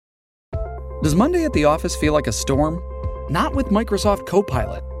Does Monday at the office feel like a storm? Not with Microsoft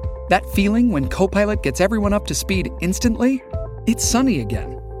Copilot. That feeling when Copilot gets everyone up to speed instantly? It's sunny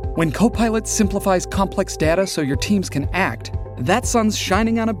again. When Copilot simplifies complex data so your teams can act, that sun's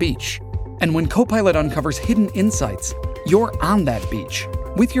shining on a beach. And when Copilot uncovers hidden insights, you're on that beach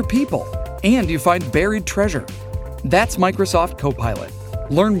with your people, and you find buried treasure. That's Microsoft Copilot.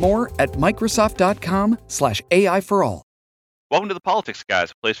 Learn more at Microsoft.com/AI for all. Welcome to The Politics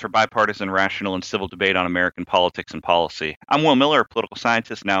Guys, a place for bipartisan, rational, and civil debate on American politics and policy. I'm Will Miller, a political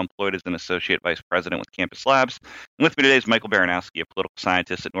scientist now employed as an associate vice president with Campus Labs. And with me today is Michael Baranowski, a political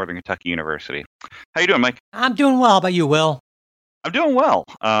scientist at Northern Kentucky University. How you doing, Mike? I'm doing well. How about you, Will? I'm doing well.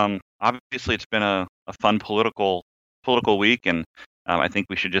 Obviously, it's been a fun political week, and I think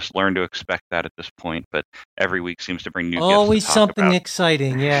we should just learn to expect that at this point. But every week seems to bring new guests always to talk something about.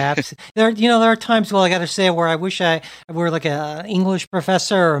 Exciting. Yeah, there are times. Well, I got to say, where I wish I were like an English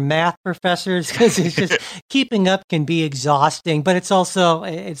professor or math professors, because it's just keeping up can be exhausting. But it's also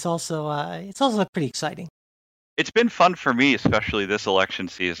pretty exciting. It's been fun for me, especially this election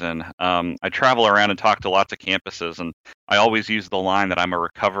season. I travel around and talk to lots of campuses, and I always use the line that I'm a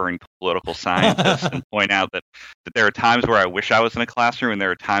recovering political scientist and point out that there are times where I wish I was in a classroom, and there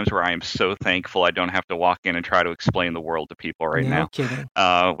are times where I am so thankful I don't have to walk in and try to explain the world to people right now. Kidding.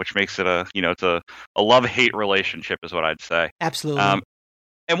 Which makes it it's a love-hate relationship is what I'd say. Absolutely.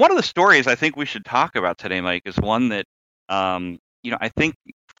 And one of the stories I think we should talk about today, Mike, is one that I think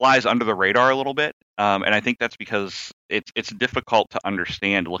flies under the radar a little bit, and I think that's because it's difficult to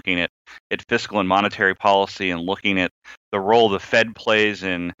understand looking at fiscal and monetary policy and looking at the role the Fed plays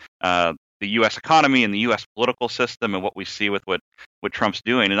in the U.S. economy and the U.S. political system and what we see with what Trump's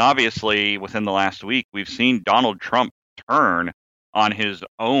doing. And obviously, within the last week, we've seen Donald Trump turn on his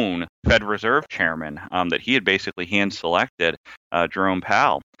own Fed Reserve chairman that he had basically hand-selected, Jerome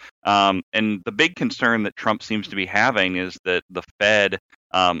Powell. And the big concern that Trump seems to be having is that the Fed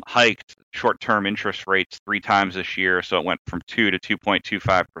hiked short-term interest rates 3 times this year, so it went from 2 to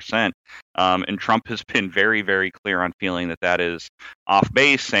 2.25%. And Trump has been very, very clear on feeling that is off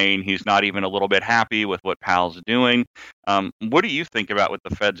base, saying he's not even a little bit happy with what Powell's doing. What do you think about what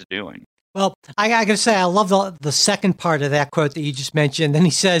the Fed's doing? Well, I got to say, I love the second part of that quote that you just mentioned. Then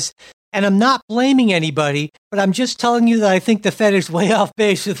he says, and I'm not blaming anybody, but I'm just telling you that I think the Fed is way off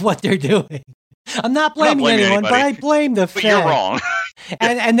base with what they're doing. I'm not blaming anyone, but I blame the Fed. But you're wrong.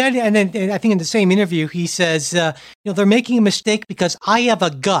 and then I think in the same interview, he says, they're making a mistake because I have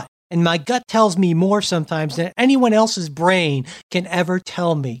a gut, and my gut tells me more sometimes than anyone else's brain can ever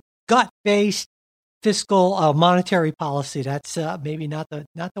tell me. Gut-based fiscal monetary policy. That's maybe not the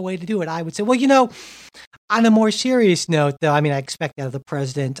way to do it, I would say. Well, on a more serious note, though, I mean, I expect that of the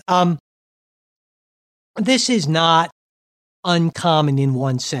president. This is not uncommon in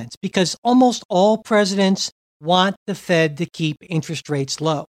one sense, because almost all presidents want the Fed to keep interest rates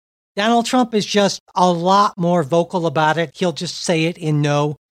low. Donald Trump is just a lot more vocal about it. He'll just say it in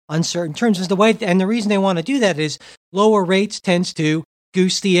no uncertain terms. And the reason they want to do that is lower rates tends to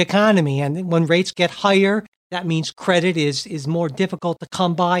goose the economy. And when rates get higher, that means credit is more difficult to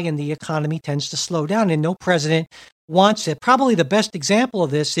come by and the economy tends to slow down. And no president wants it. Probably the best example of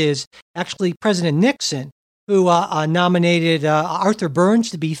this is actually President Nixon, who nominated Arthur Burns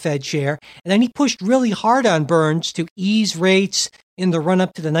to be Fed chair. And then he pushed really hard on Burns to ease rates in the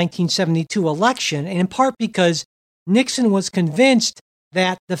run-up to the 1972 election, and in part because Nixon was convinced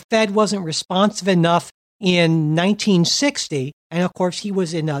that the Fed wasn't responsive enough in 1960. And of course, he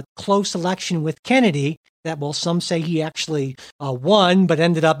was in a close election with Kennedy that, well, some say he actually won, but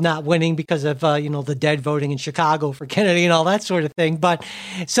ended up not winning because of, the dead voting in Chicago for Kennedy and all that sort of thing. But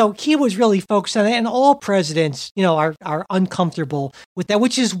so he was really focused on it. And all presidents, are uncomfortable with that,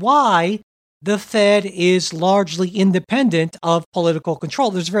 which is why the Fed is largely independent of political control.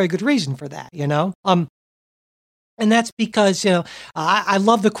 There's a very good reason for that, And that's because, I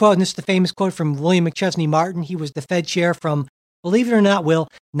love the quote, and this is the famous quote from William McChesney Martin. He was the Fed chair from, believe it or not, Will,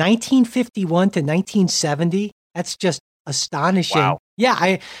 1951 to 1970. That's just astonishing. Wow.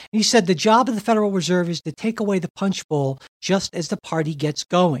 Yeah, he said the job of the Federal Reserve is to take away the punch bowl just as the party gets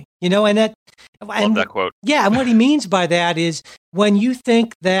going. Love that quote. Yeah, and what he means by that is when you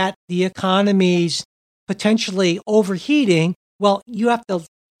think that the economy's potentially overheating, well, you have to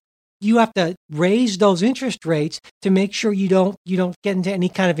raise those interest rates to make sure you don't get into any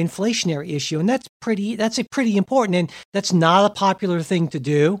kind of inflationary issue. And that's pretty important. And that's not a popular thing to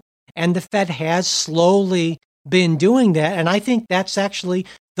do. And the Fed has slowly been doing that. And I think that's actually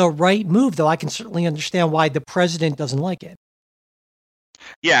the right move, though I can certainly understand why the president doesn't like it.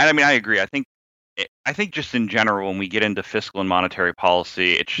 Yeah, I mean, I agree. I think just in general, when we get into fiscal and monetary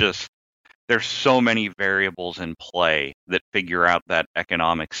policy, it's just there's so many variables in play that figure out that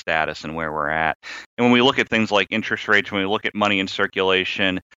economic status and where we're at. And when we look at things like interest rates, when we look at money in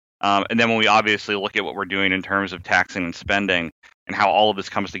circulation, and then when we obviously look at what we're doing in terms of taxing and spending and how all of this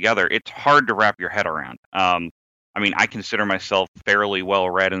comes together, it's hard to wrap your head around. I mean, I consider myself fairly well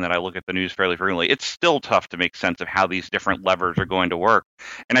read and that I look at the news fairly frequently. It's still tough to make sense of how these different levers are going to work.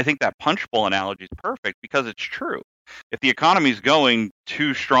 And I think that punch bowl analogy is perfect because it's true. If the economy is going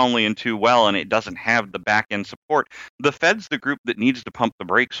too strongly and too well and it doesn't have the back end support, the Fed's the group that needs to pump the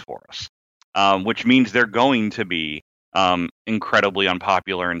brakes for us, which means they're going to be incredibly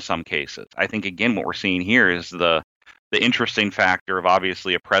unpopular in some cases. I think, again, what we're seeing here is the interesting factor of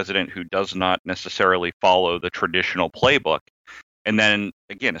obviously a president who does not necessarily follow the traditional playbook. And then,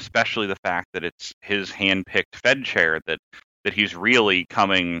 again, especially the fact that it's his hand-picked Fed chair that he's really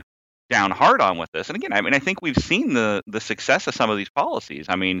coming down hard on with this. And again, I mean, I think we've seen the success of some of these policies.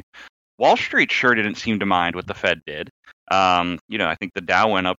 I mean, Wall Street sure didn't seem to mind what the Fed did. I think the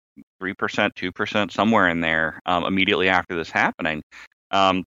Dow went up 3%, 2%, somewhere in there immediately after this happening.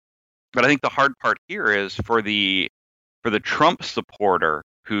 But I think the hard part here is for the Trump supporter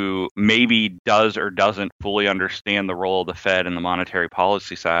who maybe does or doesn't fully understand the role of the Fed and the monetary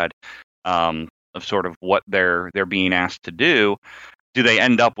policy side of sort of what they're being asked to do they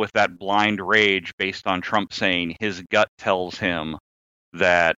end up with that blind rage based on Trump saying his gut tells him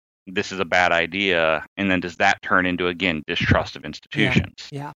that this is a bad idea? And then does that turn into, again, distrust of institutions?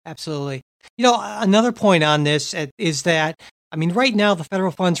 Yeah, absolutely. Another point on this is that, I mean, right now the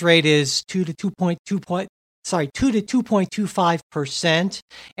federal funds rate is 2 to 2.25%,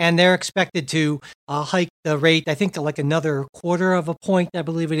 and they're expected to hike the rate, I think, to like another quarter of a point, I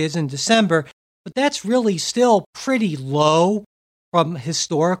believe it is, in December. But that's really still pretty low from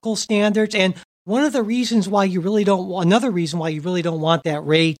historical standards. And another reason why you really don't want that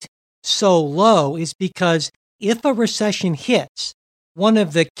rate so low is because if a recession hits, one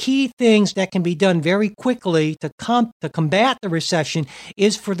of the key things that can be done very quickly to combat the recession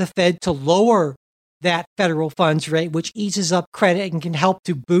is for the Fed to lower that federal funds rate, which eases up credit and can help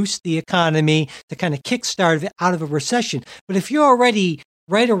to boost the economy to kind of kickstart it out of a recession. But if you're already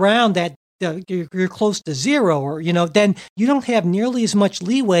right around that, you're close to zero, or then you don't have nearly as much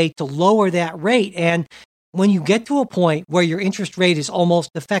leeway to lower that rate. And when you get to a point where your interest rate is almost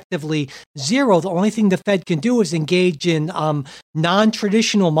effectively zero, the only thing the Fed can do is engage in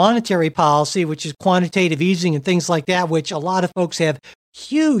non-traditional monetary policy, which is quantitative easing and things like that, which a lot of folks have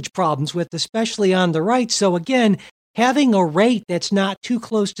huge problems with, especially on the right. So again, having a rate that's not too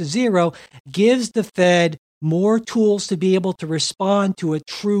close to zero gives the Fed more tools to be able to respond to a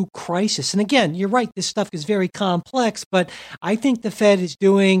true crisis. And again, you're right, this stuff is very complex, but I think the Fed is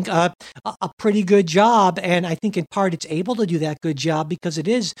doing a pretty good job. And I think in part it's able to do that good job because it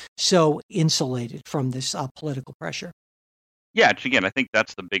is so insulated from this political pressure. Yeah, again, I think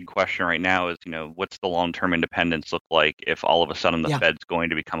that's the big question right now is, what's the long-term independence look like if all of a sudden the Fed's going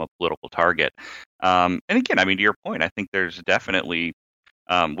to become a political target? And again, I mean, to your point, I think there's definitely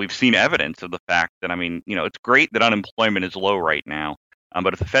we've seen evidence of the fact that, I mean, it's great that unemployment is low right now,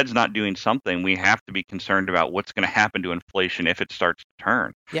 but if the Fed's not doing something, we have to be concerned about what's going to happen to inflation if it starts to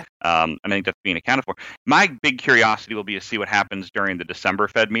turn. Yeah. And I think that's being accounted for. My big curiosity will be to see what happens during the December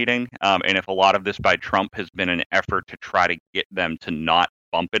Fed meeting, and if a lot of this by Trump has been an effort to try to get them to not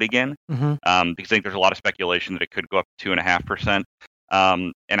bump it again, because I think there's a lot of speculation that it could go up to 2.5%.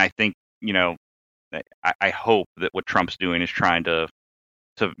 And I think, I hope that what Trump's doing is trying to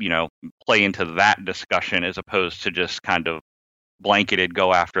play into that discussion as opposed to just kind of blanketed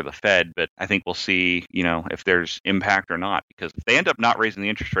go after the Fed. But I think we'll see, if there's impact or not, because if they end up not raising the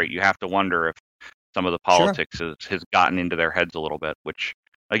interest rate, you have to wonder if some of the politics has gotten into their heads a little bit, which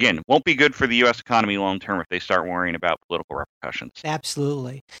again, won't be good for the U.S. economy long term if they start worrying about political repercussions.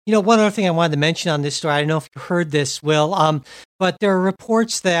 Absolutely. One other thing I wanted to mention on this story, I don't know if you heard this, Will, but there are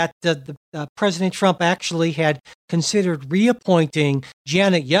reports that President Trump actually had considered reappointing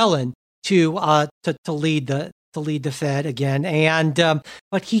Janet Yellen to lead the Fed again, and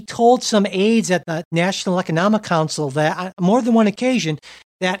but he told some aides at the National Economic Council that on more than one occasion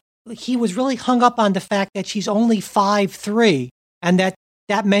that he was really hung up on the fact that she's only 5'3", and that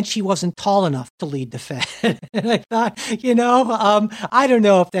meant she wasn't tall enough to lead the Fed. And I thought, I don't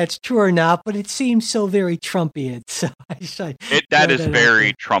know if that's true or not, but it seems so very Trumpian. So that is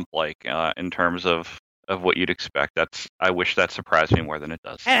very Trump-like in terms of of what you'd expect. I wish that surprised me more than it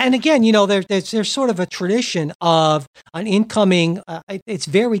does. And again, there's sort of a tradition of an incoming. It's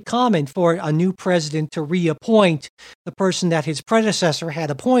very common for a new president to reappoint the person that his predecessor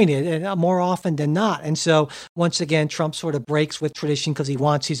had appointed, and more often than not. And so once again, Trump sort of breaks with tradition because he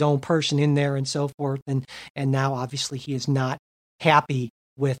wants his own person in there and so forth. And now obviously he is not happy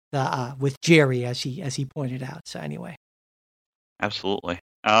with Jerry, as he pointed out. So anyway, absolutely.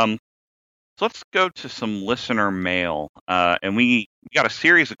 So let's go to some listener mail, and we got a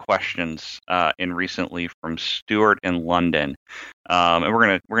series of questions in recently from Stuart in London, and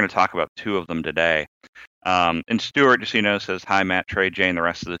we're gonna talk about two of them today. And Stuart, just so you know, says, "Hi Matt, Trey, Jay, and the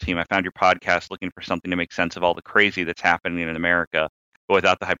rest of the team. I found your podcast looking for something to make sense of all the crazy that's happening in America, but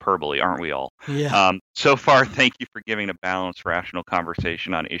without the hyperbole, aren't we all? Yeah. So far, thank you for giving a balanced, rational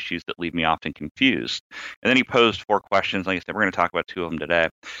conversation on issues that leave me often confused." And then he posed 4 questions. Like I said, we're going to talk about 2 of them today.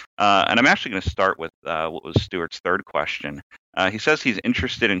 And I'm actually going to start with what was Stuart's third question. He says he's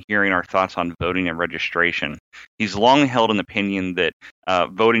interested in hearing our thoughts on voting and registration. He's long held an opinion that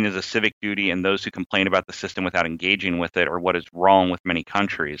voting is a civic duty, and those who complain about the system without engaging with it are what is wrong with many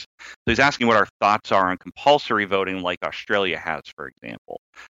countries. So he's asking what our thoughts are on compulsory voting like Australia has, for example.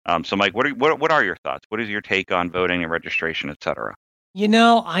 So Mike, what are your thoughts? What is your take on voting and registration, et cetera?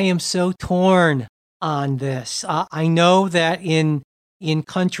 I am so torn on this. I know that in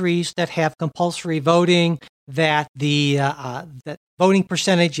countries that have compulsory voting, that the that voting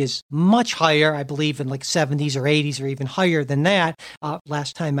percentage is much higher. I believe in like 70s or 80s or even higher than that.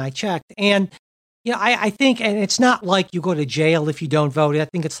 Last time I checked, and I think, and it's not like you go to jail if you don't vote. I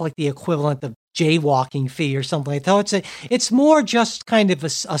think it's like the equivalent of jaywalking fee or something like that. It's more just kind of a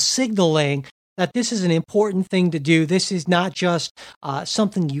signaling that this is an important thing to do. This is not just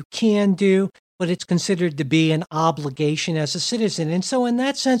something you can do, but it's considered to be an obligation as a citizen. And so in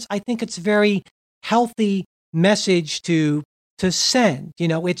that sense, I think it's a very healthy message to send.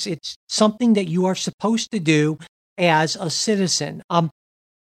 It's something that you are supposed to do as a citizen.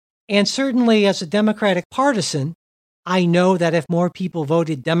 And certainly as a Democratic partisan, I know that if more people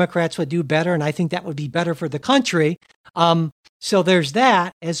voted, Democrats would do better, and I think that would be better for the country. So there's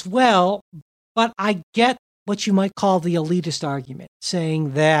that as well. But I get what you might call the elitist argument,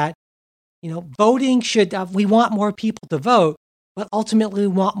 saying that, voting should, we want more people to vote, but ultimately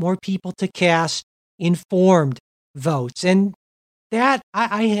we want more people to cast informed votes. And that,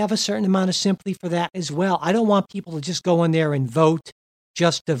 I have a certain amount of sympathy for that as well. I don't want people to just go in there and vote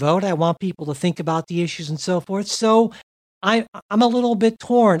just to vote. I want people to think about the issues and so forth. So I'm a little bit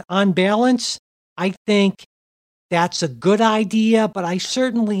torn. On balance, I think that's a good idea, but I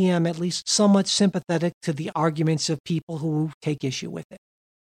certainly am at least somewhat sympathetic to the arguments of people who take issue with it.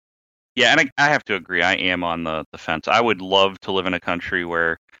 Yeah, and I have to agree. I am on the fence. I would love to live in a country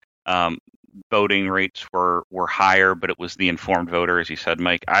where voting rates were higher, but it was the informed voter, as you said,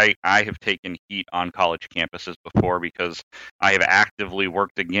 Mike. I have taken heat on college campuses before because I have actively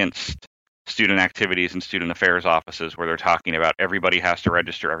worked against student activities and student affairs offices where they're talking about everybody has to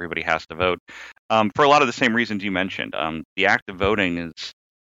register, everybody has to vote. For a lot of the same reasons you mentioned. The act of voting is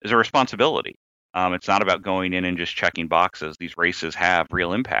a responsibility. It's not about going in and just checking boxes. These races have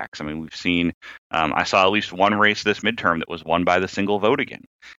real impacts. I mean, we've seen, I saw at least one race this midterm that was won by the single vote again.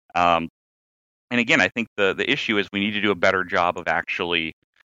 And again, I think the issue is we need to do a better job of actually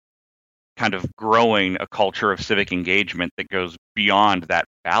kind of growing a culture of civic engagement that goes beyond that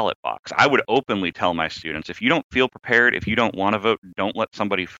ballot box. I would openly tell my students, if you don't feel prepared, if you don't want to vote, don't let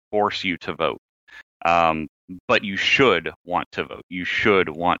somebody force you to vote. But you should want to vote. You should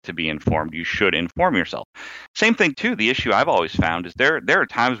want to be informed. You should inform yourself. Same thing, too. The issue I've always found is there are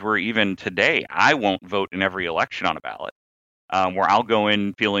times where even today I won't vote in every election on a ballot. Where I'll go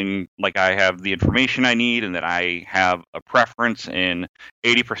in feeling like I have the information I need and that I have a preference in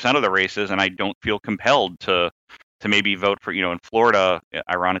 80% of the races, and I don't feel compelled to maybe vote for, in Florida,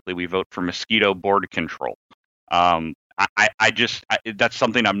 ironically, we vote for mosquito board control. That's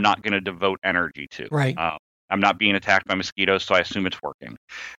something I'm not going to devote energy to. Right. I'm not being attacked by mosquitoes, so I assume it's working.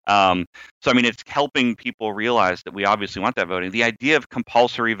 So, I mean, it's helping people realize that we obviously want that voting. The idea of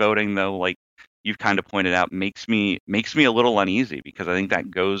compulsory voting, though, like you've kind of pointed out, makes me a little uneasy because I think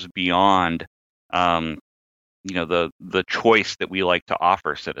that goes beyond, the choice that we like to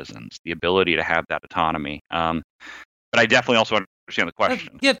offer citizens, the ability to have that autonomy. But I definitely also understand the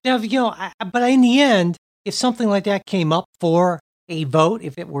question. But in the end, if something like that came up for a vote,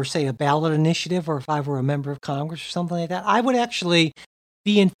 if it were, say, a ballot initiative, or if I were a member of Congress or something like that, I would actually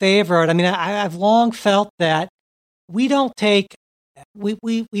be in favor of it. I mean, I've long felt that we don't take. We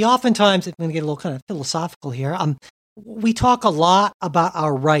oftentimes, I'm going to get a little kind of philosophical here. We talk a lot about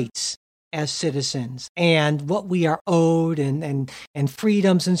our rights as citizens and what we are owed and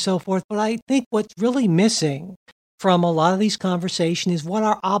freedoms and so forth. But I think what's really missing from a lot of these conversations is what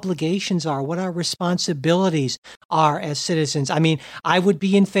our obligations are, what our responsibilities are as citizens. I mean, I would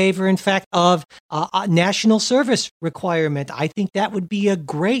be in favor, in fact, of a national service requirement. I think that would be a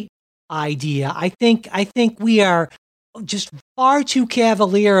great idea. I think we are just far too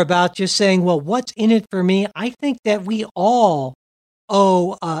cavalier about just saying, well, what's in it for me? I think that we all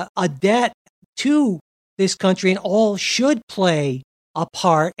owe a debt to this country and all should play a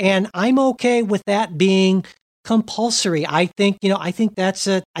part. And I'm okay with that being compulsory. I think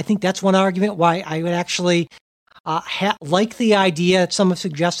that's one argument why I would actually like the idea that some have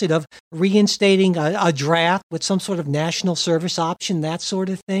suggested of reinstating a draft with some sort of national service option, that sort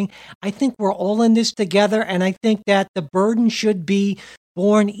of thing. I think we're all in this together, and I think that the burden should be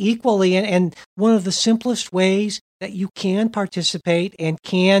borne equally. And one of the simplest ways that you can participate and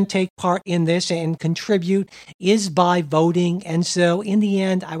can take part in this and contribute is by voting. And so in the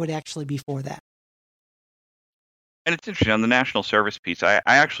end, I would actually be for that. And it's interesting on the national service piece. I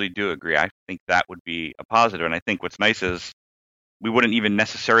actually do agree. I think that would be a positive. And I think what's nice is we wouldn't even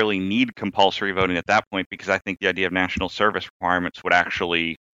necessarily need compulsory voting at that point, because I think the idea of national service requirements would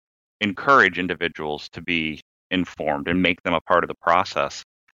actually encourage individuals to be informed and make them a part of the process.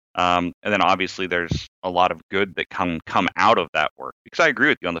 And then obviously there's a lot of good that come out of that work, because I agree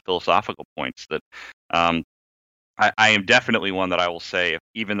with you on the philosophical points that I am definitely one that I will say,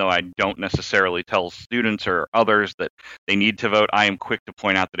 even though I don't necessarily tell students or others that they need to vote, I am quick to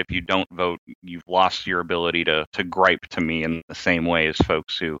point out that if you don't vote, you've lost your ability to gripe to me in the same way as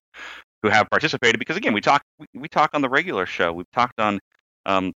folks who have participated. Because again, we talk on the regular show. We've talked on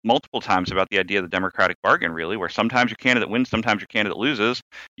multiple times about the idea of the democratic bargain, really, where sometimes your candidate wins, sometimes your candidate loses.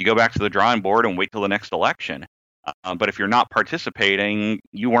 You go back to the drawing board and wait till the next election. But if you're not participating,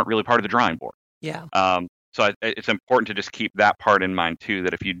 you weren't really part of the drawing board. Yeah. So it's important to just keep that part in mind, too,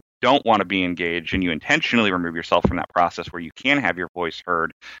 that if you don't want to be engaged and you intentionally remove yourself from that process where you can have your voice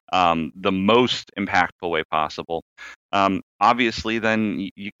heard the most impactful way possible, obviously then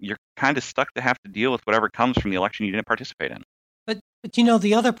you're kind of stuck to have to deal with whatever comes from the election you didn't participate in. But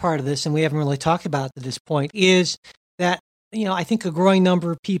the other part of this, and we haven't really talked about it to this point, is that, I think a growing number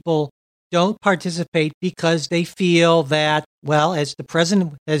of people don't participate because they feel that, well, as the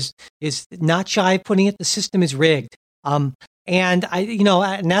president is not shy of putting it, the system is rigged. And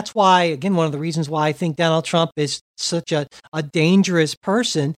that's why, again, one of the reasons why I think Donald Trump is such a dangerous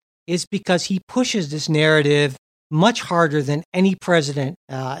person is because he pushes this narrative much harder than any president,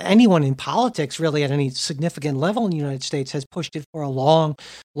 anyone in politics really at any significant level in the United States has pushed it for a long,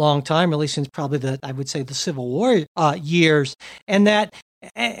 long time, really since probably the Civil War years. And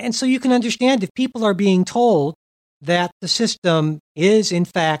so you can understand if people are being told that the system is in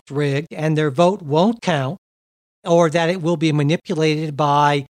fact rigged and their vote won't count, or that it will be manipulated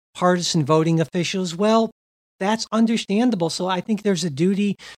by partisan voting officials, well, that's understandable. So I think there's a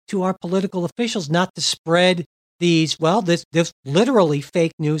duty to our political officials not to spread this literally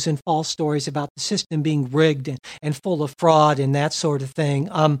fake news and false stories about the system being rigged and full of fraud and that sort of thing.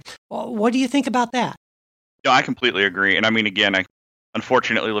 What do you think about that? No, I completely agree. And I mean, again,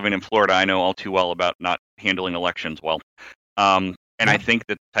 unfortunately, living in Florida, I know all too well about not handling elections well. And I think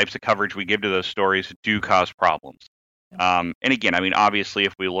that the types of coverage we give to those stories do cause problems. And again, I mean, obviously,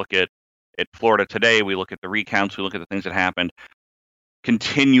 if we look at Florida today, we look at the recounts, we look at the things that happened,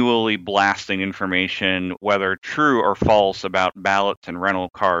 continually blasting information, whether true or false, about ballots and rental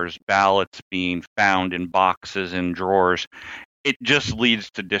cars, ballots being found in boxes and drawers. It just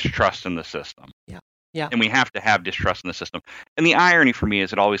leads to distrust in the system. Yeah. And we have to have distrust in the system. And the irony for me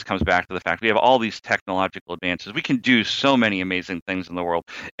is it always comes back to the fact we have all these technological advances. We can do so many amazing things in the world,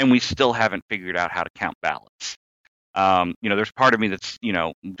 and we still haven't figured out how to count ballots. There's part of me that's,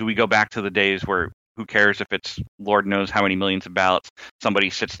 do we go back to the days where who cares if it's Lord knows how many millions of ballots, somebody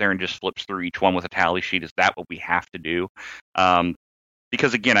sits there and just flips through each one with a tally sheet? Is that what we have to do?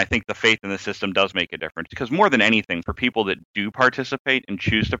 Because, again, I think the faith in the system does make a difference. Because more than anything, for people that do participate and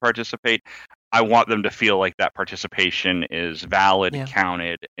choose to participate, I want them to feel like that participation is valid,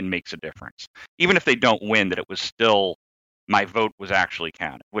 counted, and makes a difference. Even if they don't win, that it was still, my vote was actually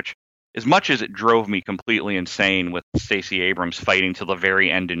counted. Which, as much as it drove me completely insane with Stacey Abrams fighting till the very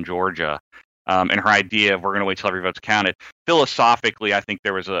end in Georgia, and her idea of we're going to wait till every vote's counted, philosophically, I think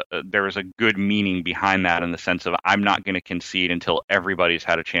there was a good meaning behind that, in the sense of I'm not going to concede until everybody's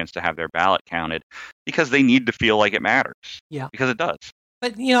had a chance to have their ballot counted, because they need to feel like it matters. Yeah, because it does.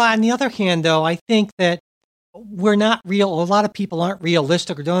 But on the other hand, though, I think that we're not real. A lot of people aren't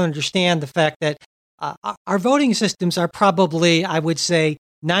realistic or don't understand the fact that our voting systems are probably, I would say,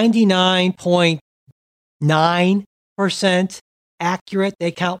 99.9% accurate.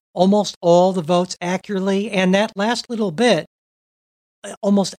 They count almost all the votes accurately. And that last little bit,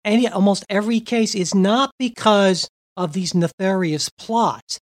 almost every case is not because of these nefarious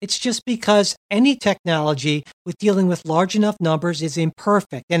plots. It's just because any technology with dealing with large enough numbers is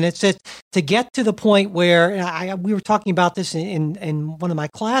imperfect. And it's to get to the point where we were talking about this in one of my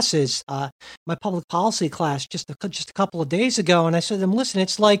classes, my public policy class, just a couple of days ago. And I said to them, listen,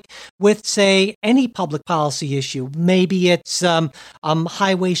 it's like with, say, any public policy issue. Maybe it's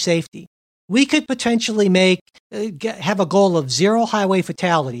highway safety. We could potentially have a goal of 0 highway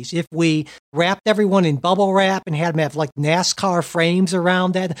fatalities if we wrapped everyone in bubble wrap and had them have like NASCAR frames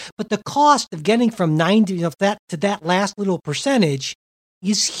around that. But the cost of getting from 90 of that to that last little percentage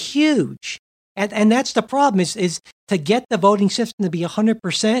is huge. And that's the problem is to get the voting system to be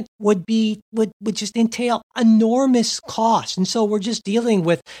 100% would just entail enormous costs. And so we're just dealing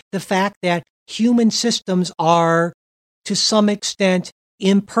with the fact that human systems are to some extent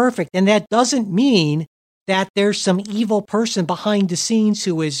imperfect. And that doesn't mean that there's some evil person behind the scenes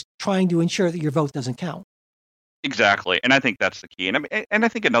who is trying to ensure that your vote doesn't count. Exactly. And I think that's the key. And I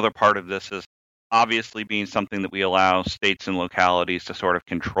think another part of this is obviously being something that we allow states and localities to sort of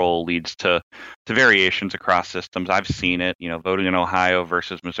control leads to variations across systems. I've seen it, voting in Ohio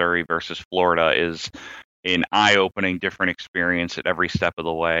versus Missouri versus Florida is an eye-opening different experience at every step of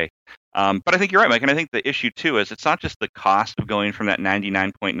the way. But I think you're right, Mike. And I think the issue, too, is it's not just the cost of going from that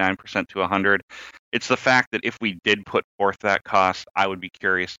 99.9% to 100. It's the fact that if we did put forth that cost, I would be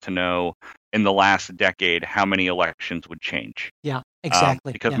curious to know in the last decade how many elections would change. Yeah,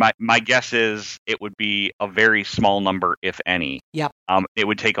 exactly. Because my guess is it would be a very small number, if any. Yeah. It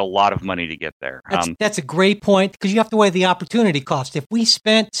would take a lot of money to get there. That's a great point, because you have to weigh the opportunity cost. If we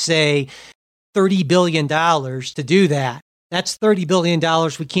spent, say, $30 billion to do that, that's $30 billion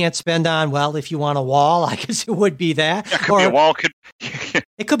we can't spend on, well, if you want a wall, I guess it would be that. Yeah, it could be a wall.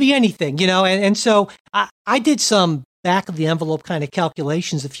 It could be anything, and so I did some back of the envelope kind of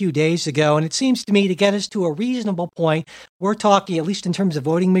calculations a few days ago, and it seems to me to get us to a reasonable point, we're talking, at least in terms of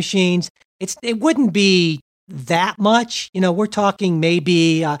voting machines, it wouldn't be that much. We're talking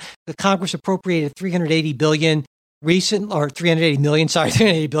maybe the Congress appropriated $380 billion.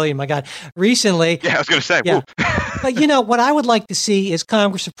 380 billion, my God, recently. Yeah, I was going to say. Yeah. But what I would like to see is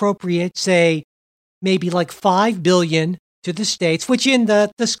Congress appropriate, say, maybe like $5 billion to the states, which in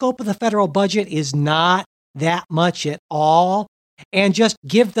the scope of the federal budget is not that much at all, and just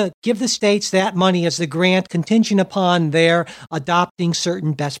give the states that money as the grant contingent upon their adopting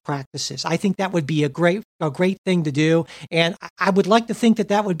certain best practices. I think that would be a great thing to do, and I would like to think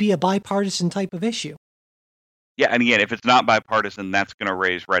that would be a bipartisan type of issue. Yeah, and again, if it's not bipartisan, that's going to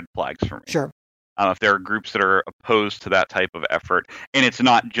raise red flags for me. Sure. If there are groups that are opposed to that type of effort, and it's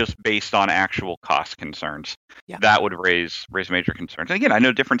not just based on actual cost concerns, that would raise major concerns. And again, I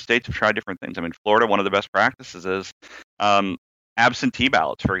know different states have tried different things. I mean, Florida, one of the best practices is absentee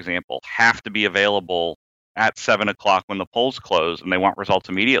ballots, for example, have to be available at 7 o'clock when the polls close, and they want results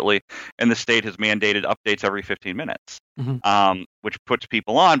immediately. And the state has mandated updates every 15 minutes, which puts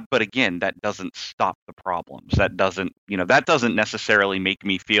people on. But again, that doesn't stop the problems. That doesn't necessarily make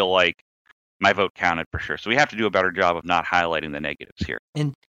me feel like my vote counted for sure. So we have to do a better job of not highlighting the negatives here.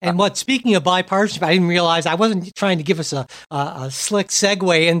 And speaking of bipartisanship, I didn't realize I wasn't trying to give us a slick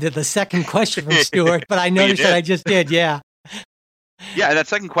segue into the second question from Stuart, but I noticed that I just did. Yeah. Yeah, and that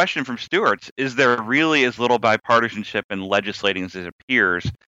second question from Stuart, is there really as little bipartisanship in legislating as it appears,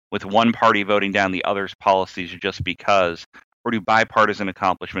 with one party voting down the other's policies just because, or do bipartisan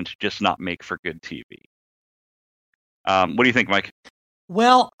accomplishments just not make for good TV? What do you think, Mike?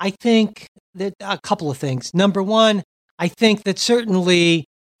 Well, I think that a couple of things. Number one, I think that certainly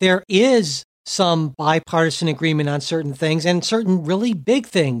there is some bipartisan agreement on certain things and certain really big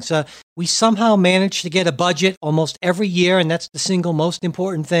things. We somehow managed to get a budget almost every year, and that's the single most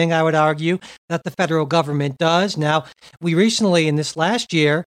important thing, I would argue, that the federal government does. Now, we recently, in this last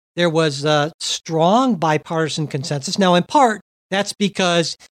year, there was a strong bipartisan consensus. Now, in part, that's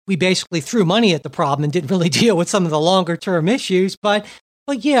because we basically threw money at the problem and didn't really deal with some of the longer-term issues. But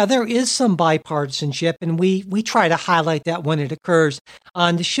yeah, there is some bipartisanship, and we try to highlight that when it occurs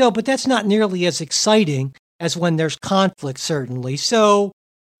on the show. But that's not nearly as exciting as when there's conflict, certainly. So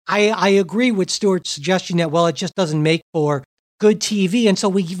I agree with Stuart's suggestion that, well, it just doesn't make for good TV. And so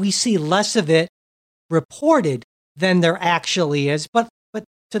we see less of it reported than there actually is. But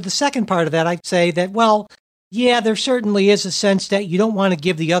to the second part of that, I'd say that, well, yeah, there certainly is a sense that you don't want to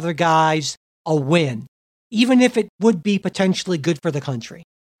give the other guys a win, even if it would be potentially good for the country.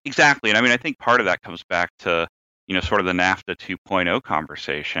 Exactly. And I mean, I think part of that comes back to, sort of the NAFTA 2.0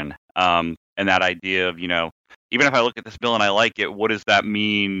 conversation, and that idea of, even if I look at this bill and I like it, what does that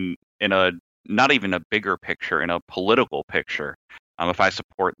mean in a not even a bigger picture, in a political picture? If I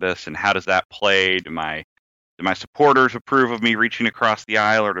support this, and how does that play? Do my supporters approve of me reaching across the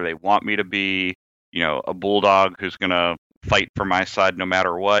aisle, or do they want me to be, a bulldog who's going to fight for my side no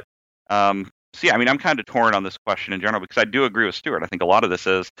matter what? So yeah, I'm kind of torn on this question in general, because I do agree with Stuart. I think a lot of this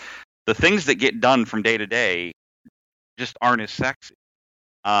is the things that get done from day to day just aren't as sexy.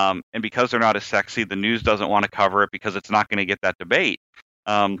 And because they're not as sexy, the news doesn't want to cover it because it's not going to get that debate.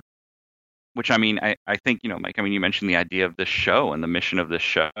 Which I think, Mike, you mentioned the idea of this show and the mission of this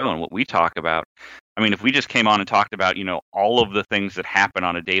show and what we talk about. If we just came on and talked about, all of the things that happen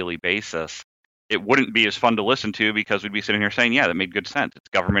on a daily basis, it wouldn't be as fun to listen to, because we'd be sitting here saying, yeah, that made good sense. It's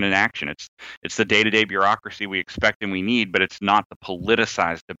government in action. It's the day-to-day bureaucracy we expect and we need, but it's not the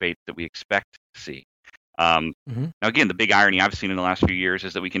politicized debate that we expect to see. Now, again, the big irony I've seen in the last few years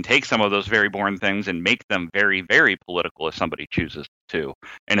is that we can take some of those very boring things and make them very, very political if somebody chooses to,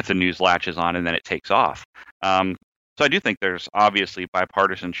 and if the news latches on and then it takes off. So I do think there's obviously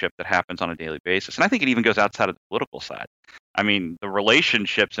bipartisanship that happens on a daily basis, and I think it even goes outside of the political side. The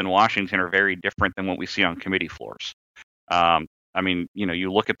relationships in Washington are very different than what we see on committee floors.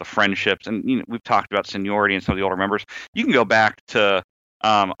 You look at the friendships, and we've talked about seniority and some of the older members. You can go back to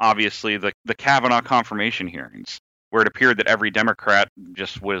obviously the Kavanaugh confirmation hearings, where it appeared that every Democrat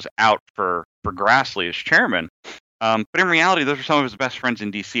just was out for Grassley as chairman. But in reality, those are some of his best friends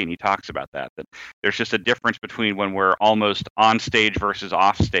in D.C., and he talks about that there's just a difference between when we're almost on stage versus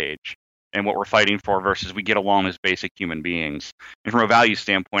off stage, and what we're fighting for versus we get along as basic human beings. And from a value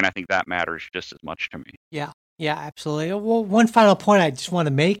standpoint, I think that matters just as much to me. Yeah, absolutely. Well, one final point I just want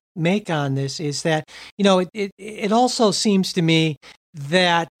to make on this is that, it also seems to me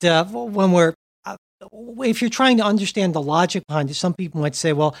that when if you're trying to understand the logic behind it, some people might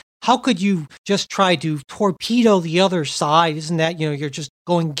say, well, how could you just try to torpedo the other side? Isn't that, you're just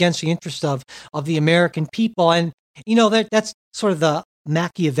going against the interest of the American people? And, that's sort of the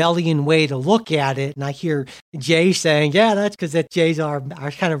Machiavellian way to look at it. And I hear Jay saying, yeah, that's because Jay's our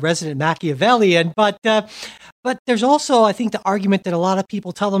kind of resident Machiavellian. But there's also, I think, the argument that a lot of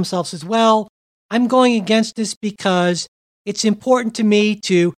people tell themselves is, well, I'm going against this because it's important to me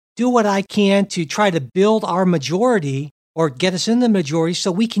to do what I can to try to build our majority or get us in the majority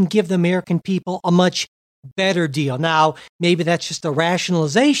so we can give the American people a much better deal. Now, maybe that's just a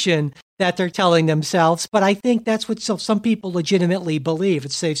rationalization that they're telling themselves, but I think that's what some people legitimately believe.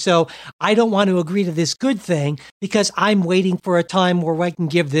 It's safe. So I don't want to agree to this good thing because I'm waiting for a time where I can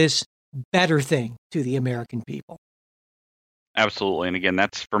give this better thing to the American people. Absolutely. And again,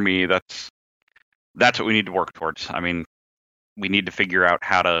 that's what we need to work towards. We need to figure out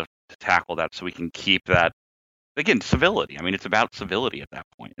how to tackle that so we can keep that, again, civility. It's about civility at that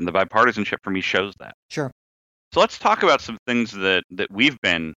point, and the bipartisanship for me shows that. Sure. So let's talk about some things that we've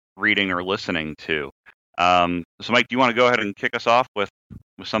been reading or listening to. So Mike, do you want to go ahead and kick us off with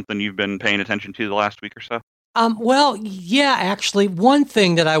something you've been paying attention to the last week or so? Well, yeah, actually, one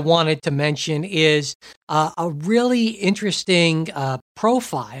thing that I wanted to mention is a really interesting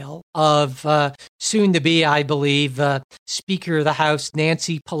profile of soon-to-be, I believe, Speaker of the House,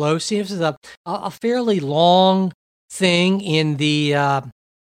 Nancy Pelosi. This is a fairly long thing in the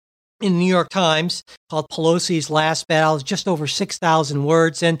New York Times called Pelosi's Last Battle. It's just over 6,000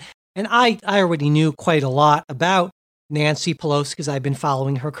 words, and I already knew quite a lot about Nancy Pelosi because I've been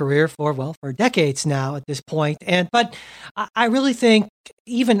following her career for decades now at this point. But I really think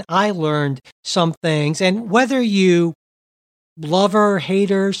even I learned some things, and whether you love her, hate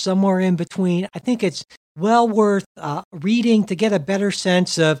her, somewhere in between, I think it's well worth reading to get a better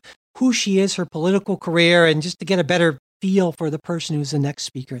sense of who she is, her political career, and just to get a better feel for the person who's the next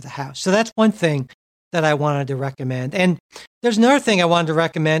Speaker of the House. So that's one thing that I wanted to recommend. And there's another thing I wanted to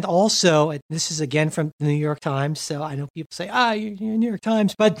recommend also. This is again from the New York Times. So I know people say, you're New York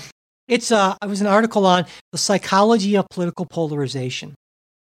Times, but it was an article on the psychology of political polarization.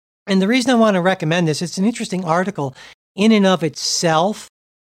 And the reason I want to recommend this, it's an interesting article in and of itself.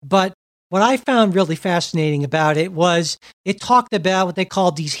 But what I found really fascinating about it was it talked about what they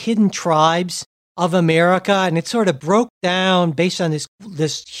called these hidden tribes of America, and it sort of broke down based on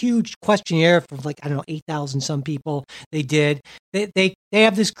this huge questionnaire from 8,000 some people they did. They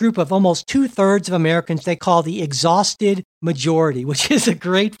have this group of almost 2/3 of Americans they call the exhausted majority, which is a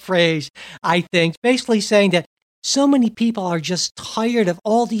great phrase, I think, basically saying that so many people are just tired of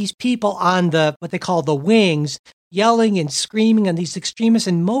all these people on what they call the wings yelling and screaming on these extremists,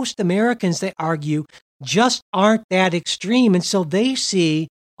 and most Americans, they argue, just aren't that extreme, and so they see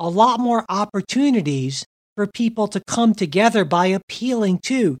a lot more opportunities for people to come together by appealing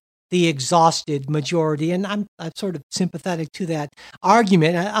to the exhausted majority. And I'm sort of sympathetic to that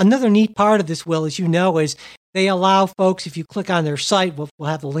argument. Another neat part of this, Will, as you know, is they allow folks, if you click on their site, we'll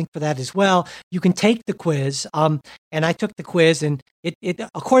have the link for that as well, you can take the quiz. And I took the quiz, and it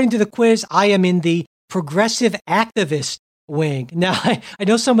according to the quiz, I am in the progressive activist wing. Now, I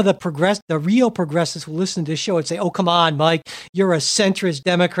know some of the real progressives who listen to this show would say, oh, come on, Mike, you're a centrist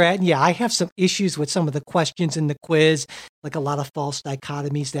Democrat. And yeah, I have some issues with some of the questions in the quiz, like a lot of false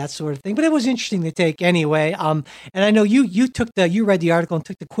dichotomies, that sort of thing. But it was interesting to take anyway. And I know you read the article and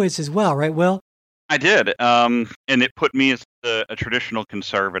took the quiz as well, right, Will? I did. And it put me as a traditional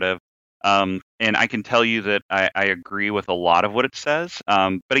conservative. And I can tell you that I agree with a lot of what it says.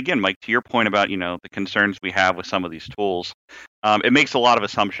 But again, Mike, to your point about, the concerns we have with some of these tools, it makes a lot of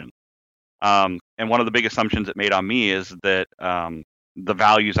assumptions. And one of the big assumptions it made on me is that the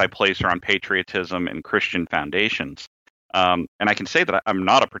values I place are on patriotism and Christian foundations. And I can say that I'm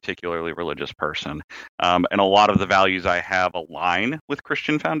not a particularly religious person. And a lot of the values I have align with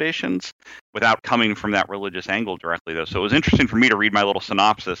Christian foundations without coming from that religious angle directly, though. So it was interesting for me to read my little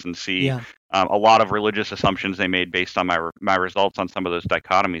synopsis and see a lot of religious assumptions they made based on my results on some of those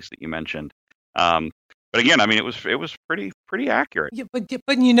dichotomies that you mentioned. But again, I mean, it was pretty accurate. Yeah, but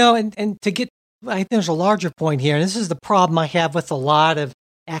and to get, I think there's a larger point here, and this is the problem I have with a lot of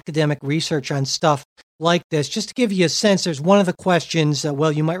academic research on stuff like this. Just to give you a sense, there's one of the questions,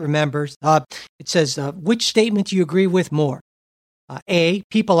 well, you might remember, it says, which statement do you agree with more? A,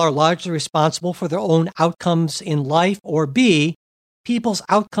 people are largely responsible for their own outcomes in life, or B, people's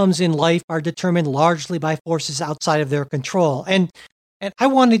outcomes in life are determined largely by forces outside of their control. And I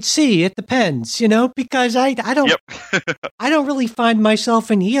wanted C, it depends, because I don't I don't really find myself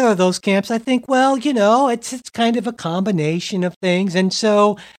in either of those camps. I think, well, it's kind of a combination of things. And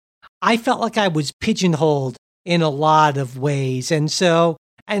so I felt like I was pigeonholed in a lot of ways. And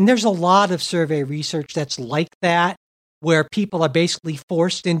there's a lot of survey research that's like that, where people are basically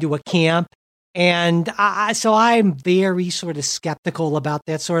forced into a camp. And so I'm very sort of skeptical about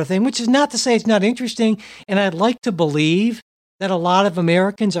that sort of thing, which is not to say it's not interesting. And I'd like to believe that a lot of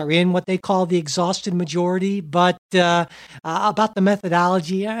Americans are in what they call the exhausted majority, but about the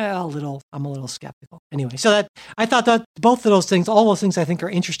methodology, I'm a little skeptical. Anyway, so that I thought that both of those things, all those things, I think are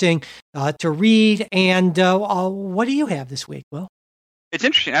interesting to read. And what do you have this week, Will? It's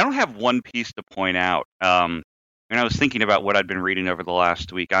interesting. I don't have one piece to point out. And I was thinking about what I'd been reading over the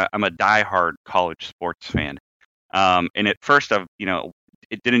last week. I'm a diehard college sports fan, and at first,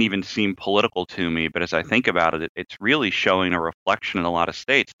 it didn't even seem political to me, but as I think about it, it's really showing a reflection in a lot of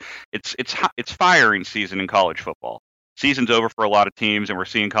states. It's firing season in college football. Season's over for a lot of teams, and we're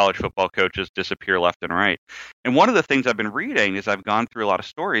seeing college football coaches disappear left and right. And one of the things I've been reading as I've gone through a lot of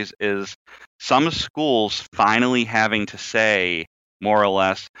stories is some schools finally having to say, more or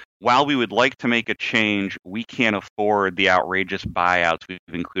less, while we would like to make a change, we can't afford the outrageous buyouts we've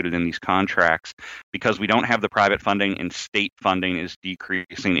included in these contracts because we don't have the private funding and state funding is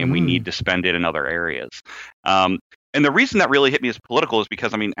decreasing and we need to spend it in other areas. And the reason that really hit me as political is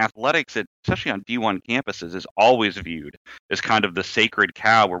because, athletics, especially on D1 campuses, is always viewed as kind of the sacred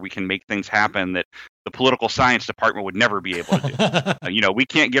cow where we can make things happen that the political science department would never be able to do. We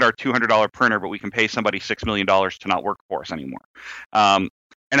can't get our $200 printer, but we can pay somebody $6 million to not work for us anymore. And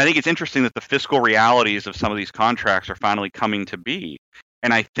I think it's interesting that the fiscal realities of some of these contracts are finally coming to be.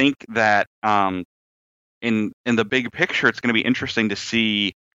 And I think that in the big picture, it's going to be interesting to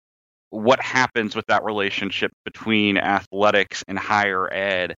see what happens with that relationship between athletics and higher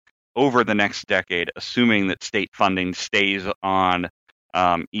ed over the next decade, assuming that state funding stays on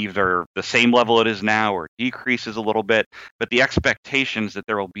either the same level it is now or decreases a little bit. But the expectations that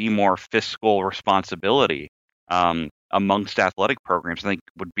there will be more fiscal responsibility amongst athletic programs, I think,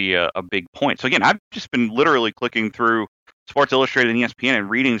 would be a big point. So again, I've just been literally clicking through Sports Illustrated and ESPN and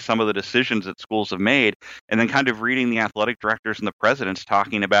reading some of the decisions that schools have made, and then kind of reading the athletic directors and the presidents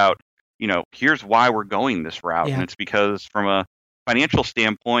talking about, here's why we're going this route. Yeah. And it's because from a financial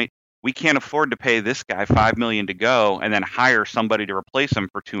standpoint, we can't afford to pay this guy $5 million to go and then hire somebody to replace him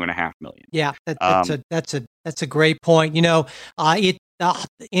for $2.5 million. Yeah, that's a great point.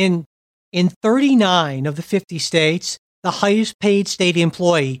 In 39 of the 50 states, the highest paid state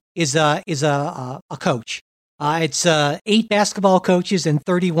employee is a coach. It's 8 basketball coaches and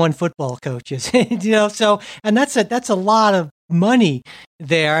 31 football coaches. And that's a lot of money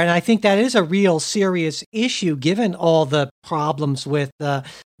there. And I think that is a real serious issue given all the problems with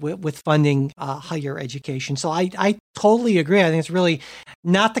funding higher education. So I totally agree. I think it's really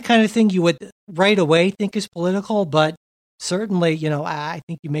not the kind of thing you would right away think is political, but certainly, I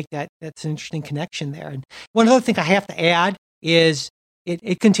think you make that's an interesting connection there. And one other thing I have to add is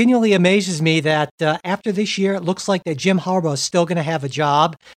it continually amazes me that after this year, it looks like that Jim Harbaugh is still going to have a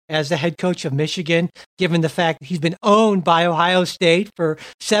job as the head coach of Michigan, given the fact that he's been owned by Ohio State for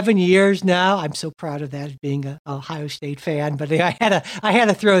 7 years now. I'm so proud of that, being an Ohio State fan, but I had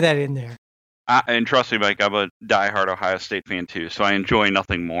to throw that in there. And trust me, Mike, I'm a diehard Ohio State fan too, so I enjoy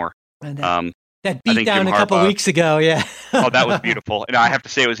nothing more. And that beat down a couple weeks ago, yeah. Oh, that was beautiful. And I have to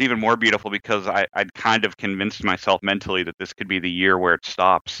say it was even more beautiful because I'd kind of convinced myself mentally that this could be the year where it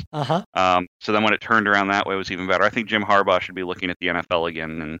stops. So then when it turned around that way, it was even better. I think Jim Harbaugh should be looking at the NFL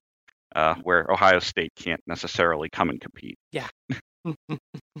again, and where Ohio State can't necessarily come and compete. Yeah.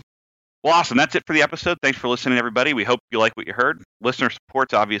 Well, awesome. That's it for the episode. Thanks for listening, everybody. We hope you like what you heard. Listener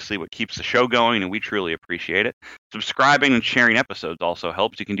support's obviously what keeps the show going, and we truly appreciate it. Subscribing and sharing episodes also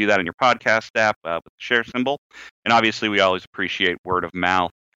helps. You can do that in your podcast app with the share symbol. And obviously, we always appreciate word of mouth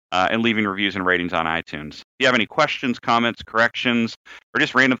and leaving reviews and ratings on iTunes. If you have any questions, comments, corrections, or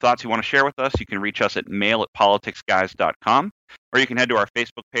just random thoughts you want to share with us, you can reach us at mail@politicsguys.com, or you can head to our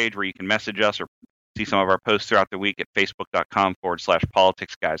Facebook page where you can message us or see some of our posts throughout the week at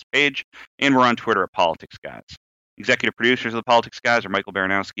facebook.com/Politics Guys page, and we're on Twitter at Politics Guys. Executive producers of the Politics Guys are Michael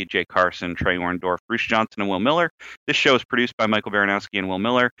Baranowski, Jay Carson, Trey Orndorff, Bruce Johnson, and Will Miller. This show is produced by Michael Baranowski and Will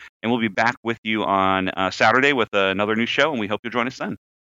Miller, and we'll be back with you on Saturday with another new show, and we hope you'll join us then.